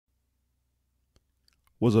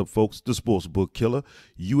What's up, folks? The Sportsbook Killer,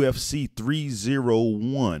 UFC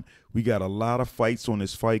 301. We got a lot of fights on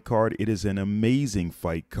this fight card. It is an amazing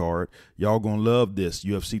fight card. Y'all gonna love this.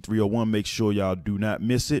 UFC 301. Make sure y'all do not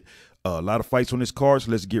miss it. A lot of fights on this card,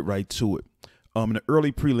 so let's get right to it. In the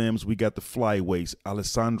early prelims, we got the flyweights.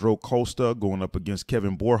 Alessandro Costa going up against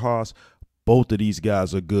Kevin Borjas. Both of these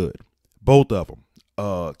guys are good. Both of them.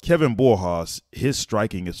 Kevin Borjas, his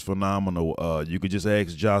striking is phenomenal. You could just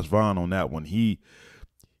ask Josh Vaughn on that one.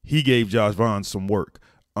 He gave Josh Vaughn some work.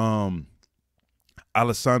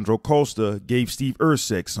 Alessandro Costa gave Steve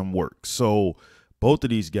Erceg some work. So both of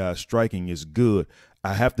these guys striking is good.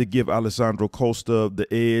 I have to give Alessandro Costa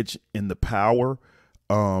the edge in the power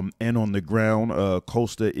and on the ground.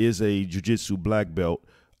 Costa is a jiu-jitsu black belt.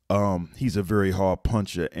 He's a very hard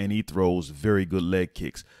puncher, and he throws very good leg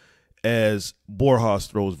kicks, as Borjas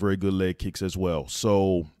throws very good leg kicks as well.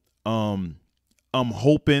 So I'm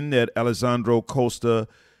hoping that Alessandro Costa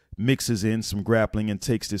mixes in some grappling and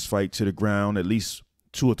takes this fight to the ground at least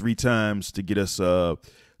 2 or 3 times to get us 2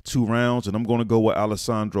 rounds. And I'm going to go with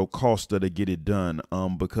Alessandro Costa to get it done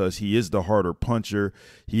because he is the harder puncher.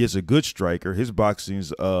 He is a good striker. His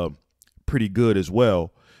boxing's pretty good as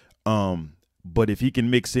well. But if he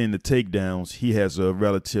can mix in the takedowns, he has a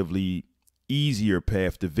relatively easier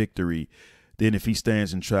path to victory than if he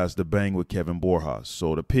stands and tries to bang with Kevin Borjas.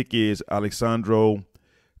 So the pick is Alessandro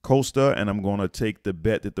Costa, and I'm going to take the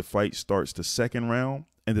bet that the fight starts the 2nd round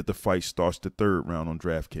and that the fight starts the 3rd round on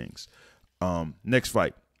DraftKings. Next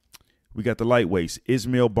fight, we got the lightweights.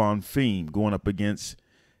 Ismail Bonfim going up against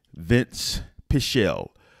Vince Pichel,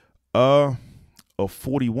 a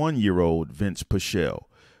 41-year-old Vince Pichel.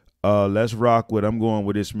 Let's rock with, I'm going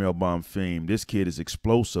with Ismail Bonfim. This kid is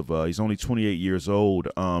explosive. He's only 28 years old.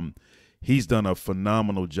 He's done a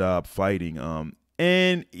phenomenal job fighting,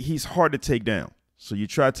 and he's hard to take down. So you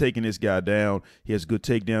try taking this guy down. He has good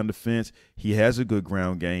takedown defense. He has a good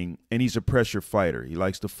ground game, and he's a pressure fighter. He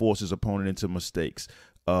likes to force his opponent into mistakes.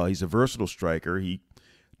 He's a versatile striker. He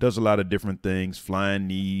does a lot of different things, flying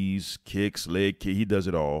knees, kicks, leg kick. He does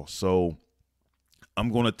it all. So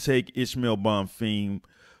I'm going to take Ismail Bonfim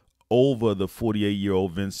over the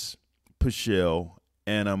 48-year-old Vince Pichel,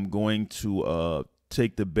 and I'm going to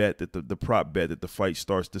take the bet that the prop bet that the fight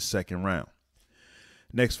starts the 2nd round.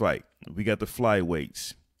 Next fight, we got the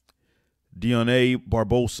flyweights. Dione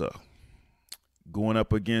Barbosa going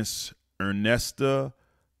up against Ernesta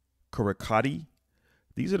Caracati.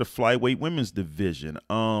 These are the flyweight women's division.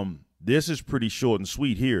 This is pretty short and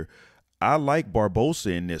sweet here. I like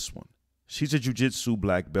Barbosa in this one. She's a jiu-jitsu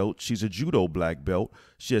black belt. She's a judo black belt.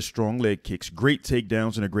 She has strong leg kicks, great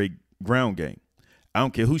takedowns, and a great ground game. I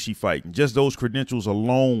don't care who she fighting. Just those credentials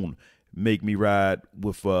alone make me ride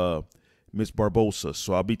with Miss Barbosa.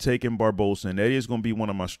 So I'll be taking Barbosa, and that is going to be one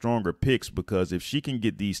of my stronger picks because if she can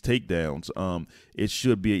get these takedowns, it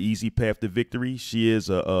should be an easy path to victory. She is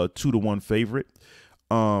a 2-to-1 favorite.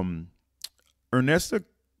 Ernesta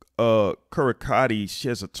Caracati, she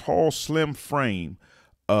has a tall, slim frame.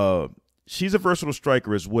 She's a versatile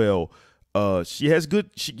striker as well. She has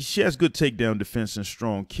good takedown defense and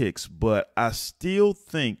strong kicks, but I still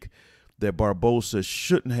think that Barbosa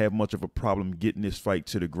shouldn't have much of a problem getting this fight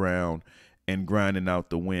to the ground and grinding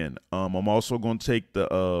out the win. I'm also going to take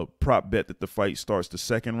the prop bet that the fight starts the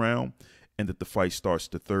 2nd round and that the fight starts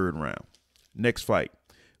the 3rd round. Next fight,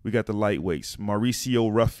 we got the lightweights.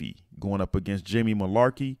 Mauricio Ruffy going up against Jamie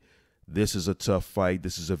Mullarkey. This is a tough fight.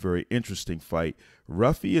 This is a very interesting fight.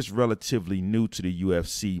 Ruffy is relatively new to the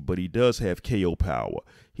UFC, but he does have KO power.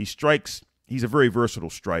 He strikes. He's a very versatile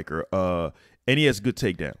striker, and he has good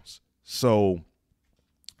takedowns. So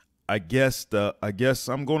I guess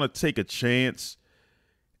I'm going to take a chance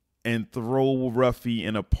and throw Ruffy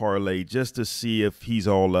in a parlay just to see if he's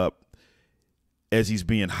all up as he's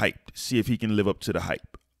being hyped, see if he can live up to the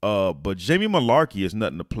hype. But Jamie Mullarkey is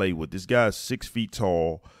nothing to play with. This guy's 6 feet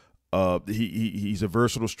tall. He's a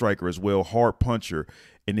versatile striker as well, hard puncher.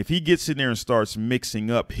 And if he gets in there and starts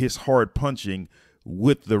mixing up his hard punching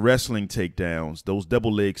with the wrestling takedowns, those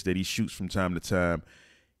double legs that he shoots from time to time,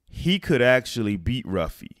 he could actually beat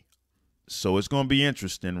Ruffy. So it's going to be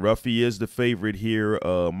interesting. Ruffy is the favorite here,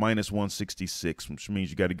 minus 166, which means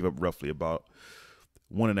you got to give up roughly about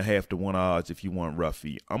 1.5 to 1 odds if you want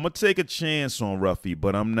Ruffy. I'm going to take a chance on Ruffy,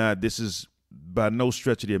 but I'm not. This is by no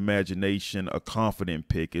stretch of the imagination a confident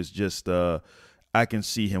pick. It's just I can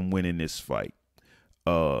see him winning this fight.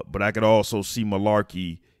 But I could also see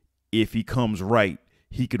Mullarkey, if he comes right,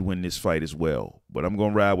 he could win this fight as well. But I'm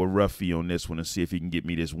going to ride with Ruffy on this one and see if he can get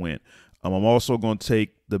me this win. I'm also going to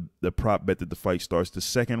take the prop bet that the fight starts the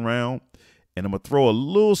 2nd round, and I'm going to throw a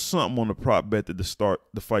little something on the prop bet that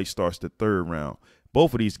the fight starts the 3rd round.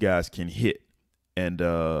 Both of these guys can hit. And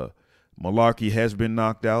Malarkey has been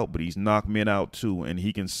knocked out, but he's knocked men out too. And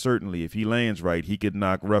he can certainly, if he lands right, he could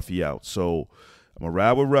knock Ruffy out. So I'm going to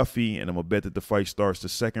ride with Ruffy, and I'm going to bet that the fight starts the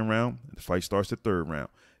second round. And the fight starts the third round.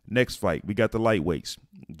 Next fight, we got the lightweights.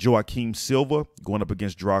 Joaquim Silva going up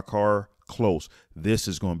against Drakkar Klose. This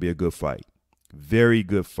is going to be a good fight. Very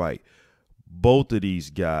good fight. Both of these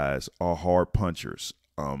guys are hard punchers.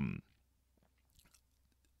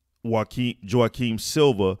 Joaquim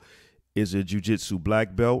Silva is a jiu-jitsu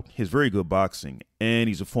black belt. He's very good boxing, and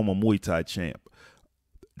he's a former Muay Thai champ.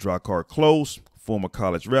 Drakkar Klose, former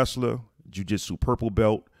college wrestler, jiu-jitsu purple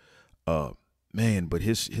belt. But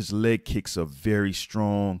his leg kicks are very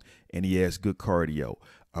strong, and he has good cardio.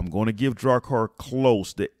 I'm going to give Drakkar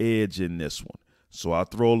Klose the edge in this one. So I'll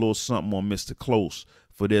throw a little something on Mr. Klose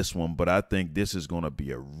for this one, but I think this is going to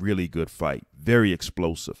be a really good fight. Very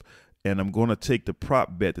explosive. And I'm going to take the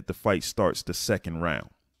prop bet that the fight starts the second round.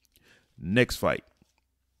 Next fight.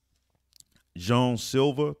 Jean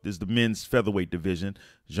Silva. This is the men's featherweight division.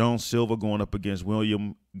 Jean Silva going up against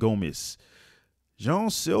William Gomez. Jean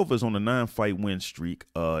Silva is on a 9-fight win streak.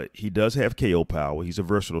 He does have KO power. He's a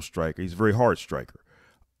versatile striker. He's a very hard striker.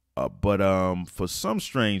 But for some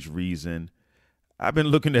strange reason, I've been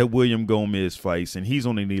looking at William Gomez fights, and he's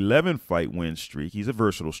on an 11-fight win streak. He's a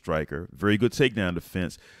versatile striker. Very good takedown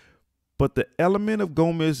defense. But the element of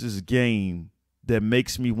Gomez's game that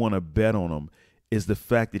makes me want to bet on him is the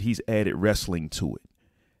fact that he's added wrestling to it.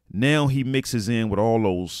 Now he mixes in with all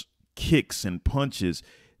those kicks and punches.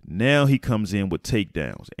 Now he comes in with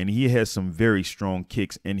takedowns, and he has some very strong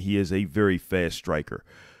kicks, and he is a very fast striker.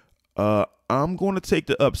 I'm going to take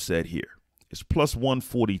the upset here. It's plus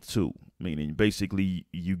 142, meaning basically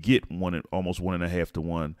you get almost 1.5 to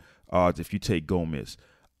 1 odds if you take Gomez.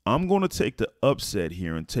 I'm going to take the upset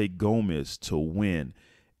here and take Gomez to win,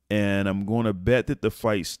 and I'm going to bet that the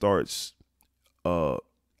fight starts.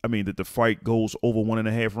 That the fight goes over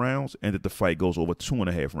 1.5 rounds, and that the fight goes over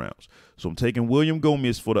 2.5 rounds. So I'm taking William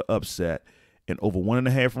Gomez for the upset, and over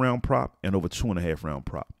 1.5 round prop, and over 2.5 round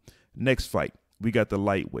prop. Next fight, we got the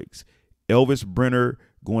lightweights. Elvis Brenner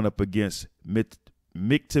going up against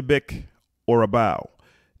Miktabek Orabao.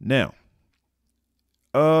 Now,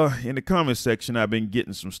 in the comment section, I've been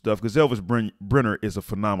getting some stuff because Elvis Brenner is a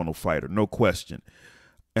phenomenal fighter, no question.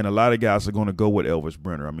 And a lot of guys are going to go with Elvis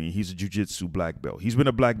Brenner. I mean, he's a jiu-jitsu black belt. He's been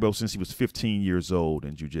a black belt since he was 15 years old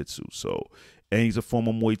in jiu-jitsu. And he's a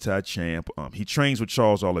former Muay Thai champ. He trains with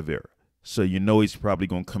Charles Oliveira. So you know he's probably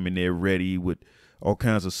going to come in there ready with all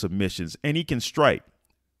kinds of submissions. And he can strike.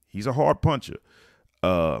 He's a hard puncher.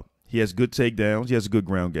 He has good takedowns. He has a good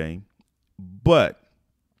ground game. But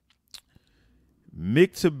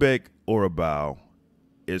Miktabek Orabao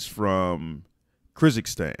is from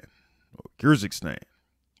Kyrgyzstan.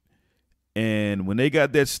 And when they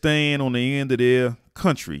got that stain on the end of their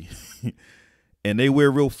country and they wear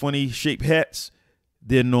real funny shaped hats,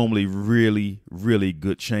 they're normally really, really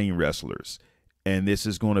good chain wrestlers. And this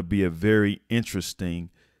is going to be a very interesting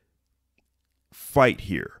fight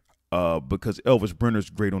here because Elvis Brenner's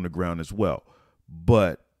great on the ground as well.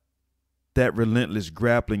 But that relentless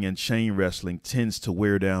grappling and chain wrestling tends to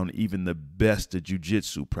wear down even the best of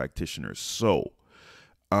jiu-jitsu practitioners. So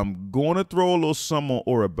I'm going to throw a little sum on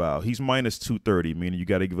Orabao. He's minus 230, meaning you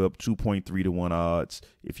got to give up 2.3 to 1 odds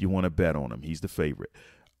if you want to bet on him. He's the favorite.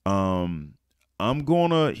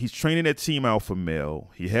 He's training at Team Alpha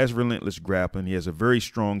Male. He has relentless grappling. He has a very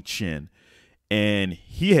strong chin, and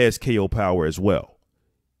he has KO power as well.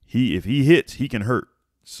 If he hits, he can hurt.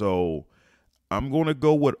 So I'm going to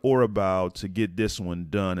go with Orabao to get this one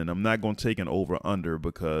done, and I'm not going to take an over-under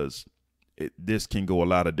because this can go a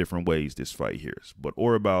lot of different ways, this fight here. But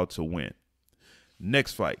Orabao to win.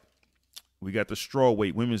 Next fight, we got the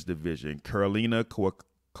strawweight women's division. Karolina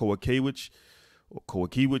Kowalkiewicz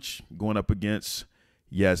going up against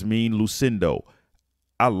Yasmin Lucindo.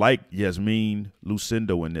 I like Yasmin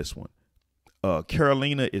Lucindo in this one.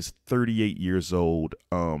 Karolina is 38 years old.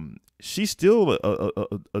 She's still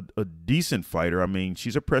a decent fighter. I mean,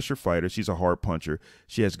 she's a pressure fighter. She's a hard puncher.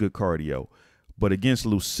 She has good cardio. But against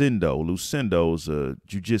Lucindo's a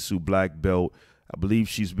jiu-jitsu black belt. I believe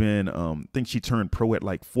she's been, I think she turned pro at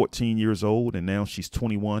like 14 years old, and now she's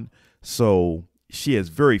 21. So she has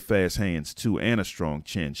very fast hands, too, and a strong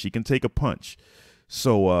chin. She can take a punch.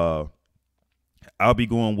 So I'll be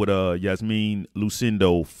going with Yasmin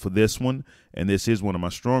Lucindo for this one, and this is one of my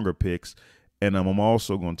stronger picks. And I'm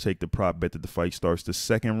also going to take the prop bet that the fight starts the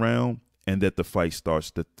second round and that the fight starts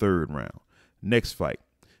the third round. Next fight,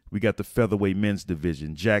 we got the featherweight men's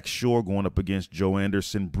division. Jack Shore going up against Joe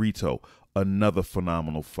Anderson Brito. Another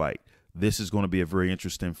phenomenal fight. This is going to be a very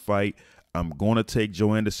interesting fight. I'm going to take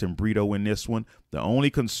Joanderson Brito in this one. The only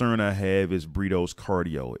concern I have is Brito's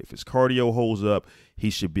cardio. If his cardio holds up, he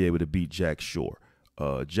should be able to beat Jack Shore.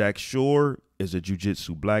 Jack Shore is a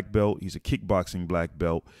jiu-jitsu black belt. He's a kickboxing black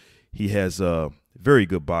belt. He has very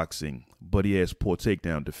good boxing, but he has poor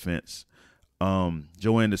takedown defense.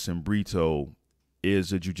 Joanderson Brito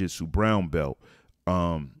is a jiu-jitsu brown belt.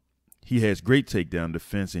 He has great takedown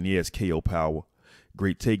defense, and he has KO power,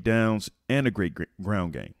 great takedowns, and a great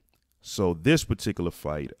ground game. So this particular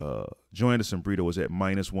fight, Joanderson Brito is at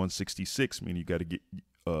 -166, meaning you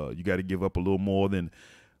got to give up a little more than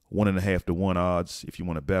 1.5 to 1 odds if you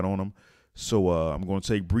want to bet on him. So I'm going to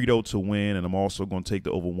take Brito to win, and I'm also going to take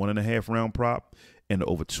the over 1.5 round prop and the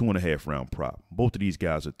over 2.5 round prop. Both of these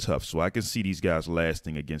guys are tough, so I can see these guys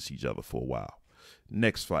lasting against each other for a while.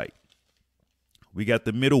 Next fight, we got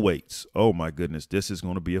the middleweights. Oh my goodness, this is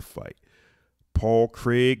going to be a fight. Paul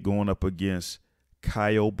Craig going up against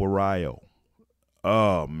Caio Borralho.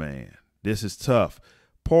 Oh man, this is tough.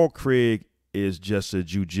 Paul Craig is just a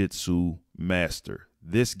jiu-jitsu master.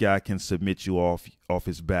 This guy can submit you off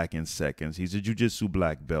his back in seconds. He's a jiu-jitsu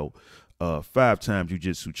black belt, 5-time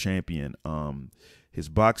jiu-jitsu champion. His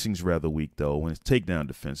boxing's rather weak, though, and his takedown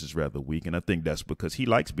defense is rather weak, and I think that's because he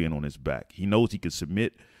likes being on his back. He knows he can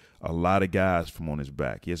submit a lot of guys from on his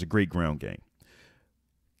back. He has a great ground game.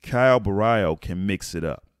 Caio Borralho can mix it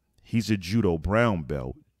up. He's a judo brown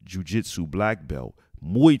belt, jiu-jitsu black belt,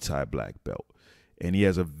 Muay Thai black belt, and he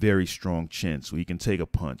has a very strong chin, so he can take a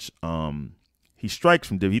punch. He strikes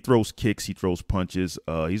from different. He throws kicks. He throws punches.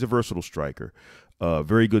 He's a versatile striker.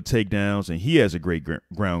 Very good takedowns, and he has a great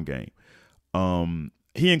ground game.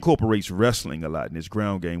 He incorporates wrestling a lot in his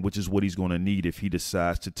ground game, which is what he's going to need if he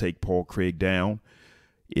decides to take Paul Craig down.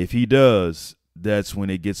 If he does, that's when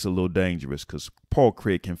it gets a little dangerous because Paul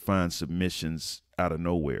Craig can find submissions out of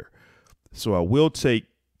nowhere. So I will take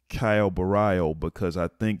Caio Borralho because I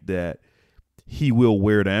think that he will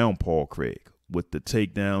wear down Paul Craig with the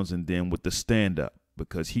takedowns and then with the stand-up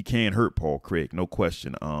because he can hurt Paul Craig, no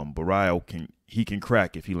question. Borralho can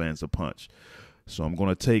crack if he lands a punch. So I'm going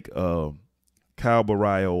to take Caio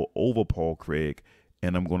Borralho over Paul Craig,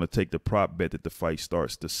 and I'm going to take the prop bet that the fight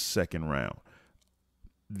starts the second round.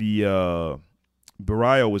 The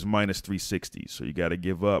Borralho is -360, so you got to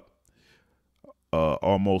give up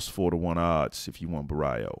almost 4 to 1 odds if you want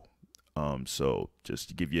Borralho. So just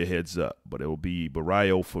to give you a heads up, but it will be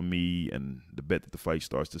Borralho for me and the bet that the fight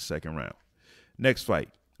starts the second round. Next fight,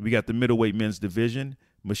 we got the middleweight men's division.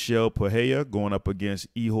 Michel Pereira going up against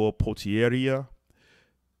Ihor Potieria.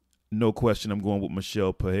 No question, I'm going with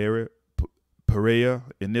Michel Pereira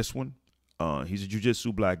in this one. He's a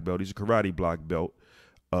jiu-jitsu black belt. He's a karate black belt.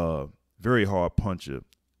 Very hard puncher.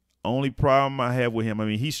 Only problem I have with him, I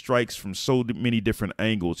mean, he strikes from so many different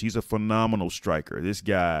angles. He's a phenomenal striker. This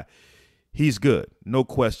guy, he's good, no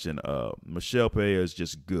question. Michel Pereira is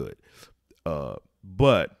just good.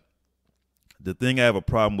 But the thing I have a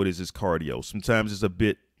problem with is his cardio. Sometimes it's a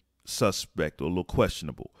bit suspect or a little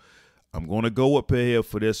questionable. I'm going to go with Pereira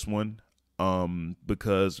for this one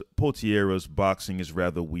because Potiera's boxing is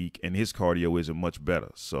rather weak and his cardio isn't much better.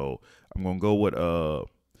 So I'm going to go with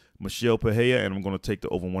Michel Pereira, and I'm going to take the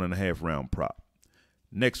over 1.5 round prop.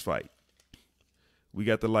 Next fight, we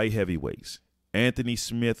got the light heavyweights. Anthony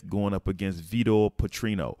Smith going up against Vitor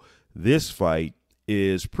Petrino. This fight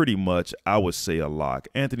is pretty much, I would say, a lock.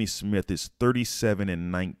 Anthony Smith is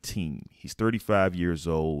 37-19. He's 35 years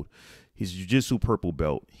old. He's a jiu-jitsu purple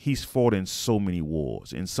belt. He's fought in so many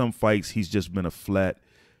wars. In some fights, he's just been a flat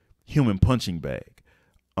human punching bag.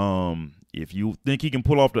 If you think he can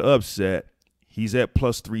pull off the upset, he's at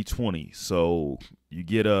 +320. So you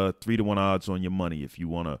get 3 to 1 odds on your money. If you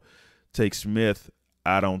want to take Smith,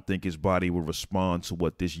 I don't think his body will respond to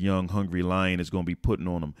what this young, hungry lion is going to be putting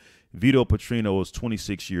on him. Vitor Petrino is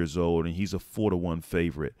 26 years old, and he's a 4 to 1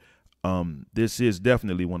 favorite. This is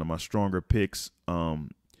definitely one of my stronger picks.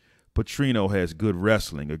 Petrino has good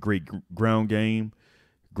wrestling, a great ground game,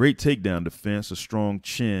 great takedown defense, a strong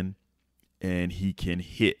chin, and he can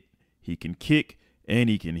hit. He can kick, and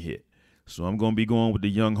he can hit. So I'm going to be going with the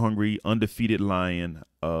young, hungry, undefeated lion,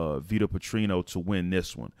 Vitor Petrino, to win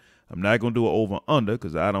this one. I'm not going to do an over-under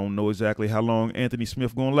because I don't know exactly how long Anthony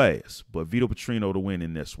Smith going to last, but Vitor Petrino to win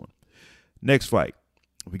in this one. Next fight,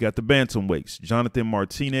 we got the bantamweights. Jonathan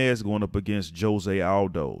Martinez going up against Jose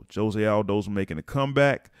Aldo. Jose Aldo's making a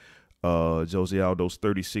comeback. Jose Aldo's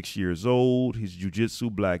 36 years old. He's jiu-jitsu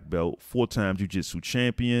black belt, 4-time jiu-jitsu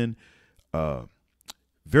champion.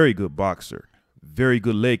 Very good boxer. Very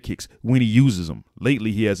good leg kicks when he uses them.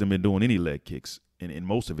 Lately, he hasn't been doing any leg kicks in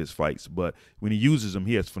most of his fights, but when he uses them,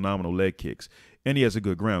 he has phenomenal leg kicks, and he has a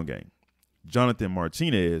good ground game. Jonathan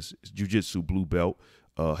Martinez, jiu-jitsu blue belt,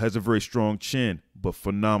 has a very strong chin, but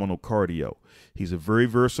phenomenal cardio. He's a very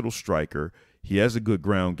versatile striker. He has a good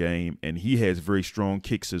ground game, and he has very strong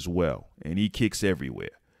kicks as well, and he kicks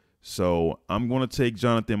everywhere. So I'm going to take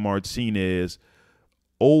Jonathan Martinez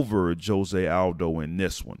over Jose Aldo in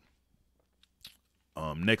this one.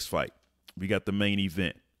 Next fight, we got the main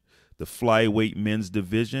event. The flyweight men's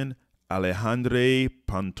division, Alejandro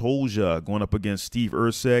Pantoja going up against Steve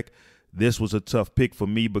Erceg. This was a tough pick for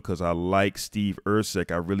me because I like Steve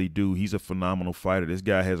Erceg. I really do. He's a phenomenal fighter. This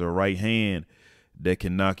guy has a right hand that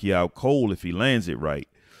can knock you out cold if he lands it right.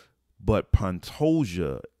 But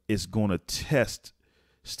Pantoja is going to test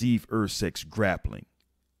Steve Erceg's grappling.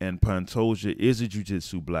 And Pantoja is a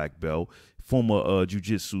jiu-jitsu black belt, former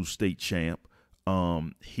jiu-jitsu state champ.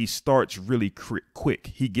 He starts really quick.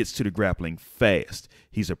 He gets to the grappling fast.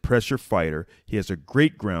 He's a pressure fighter. He has a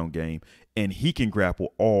great ground game, and he can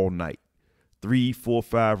grapple all night. 3, 4,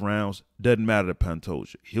 5 rounds, doesn't matter to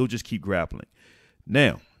Pantoja. He'll just keep grappling.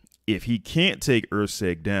 Now, if he can't take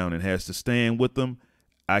Erceg down and has to stand with him,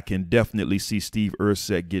 I can definitely see Steve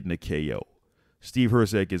Erceg getting a KO. Steve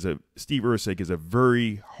Erceg is a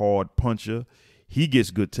very hard puncher. He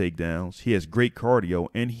gets good takedowns. He has great cardio,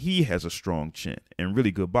 and he has a strong chin and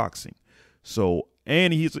really good boxing. So,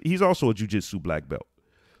 and he's also a jiu-jitsu black belt.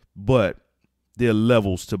 But there are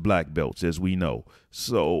levels to black belts, as we know.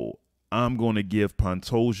 So I'm going to give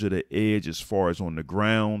Pantoja the edge as far as on the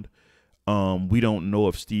ground. We don't know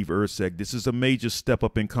if Steve Erceg, this is a major step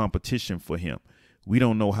up in competition for him. We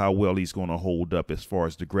don't know how well he's going to hold up as far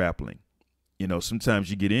as the grappling. You know, sometimes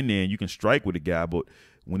you get in there and you can strike with a guy, but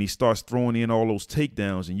when he starts throwing in all those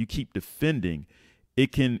takedowns and you keep defending,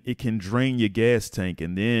 it can drain your gas tank,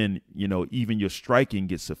 and then, you know, even your striking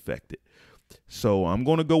gets affected. So I'm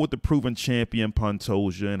going to go with the proven champion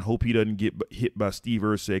Pantoja and hope he doesn't get hit by Steve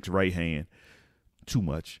Erceg's right hand too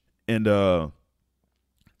much. And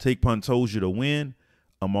take Pantoja to win.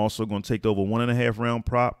 I'm also going to take the over 1.5 round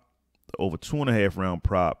prop, the over 2.5 round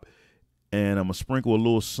prop, and I'm going to sprinkle a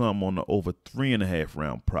little something on the over 3.5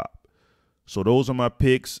 round prop. So those are my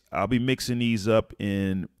picks. I'll be mixing these up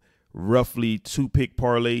in roughly 2-pick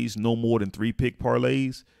parlays, no more than 3-pick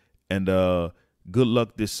parlays. And good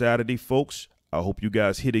luck this Saturday, folks. I hope you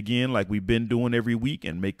guys hit again like we've been doing every week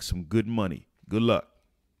and make some good money. Good luck.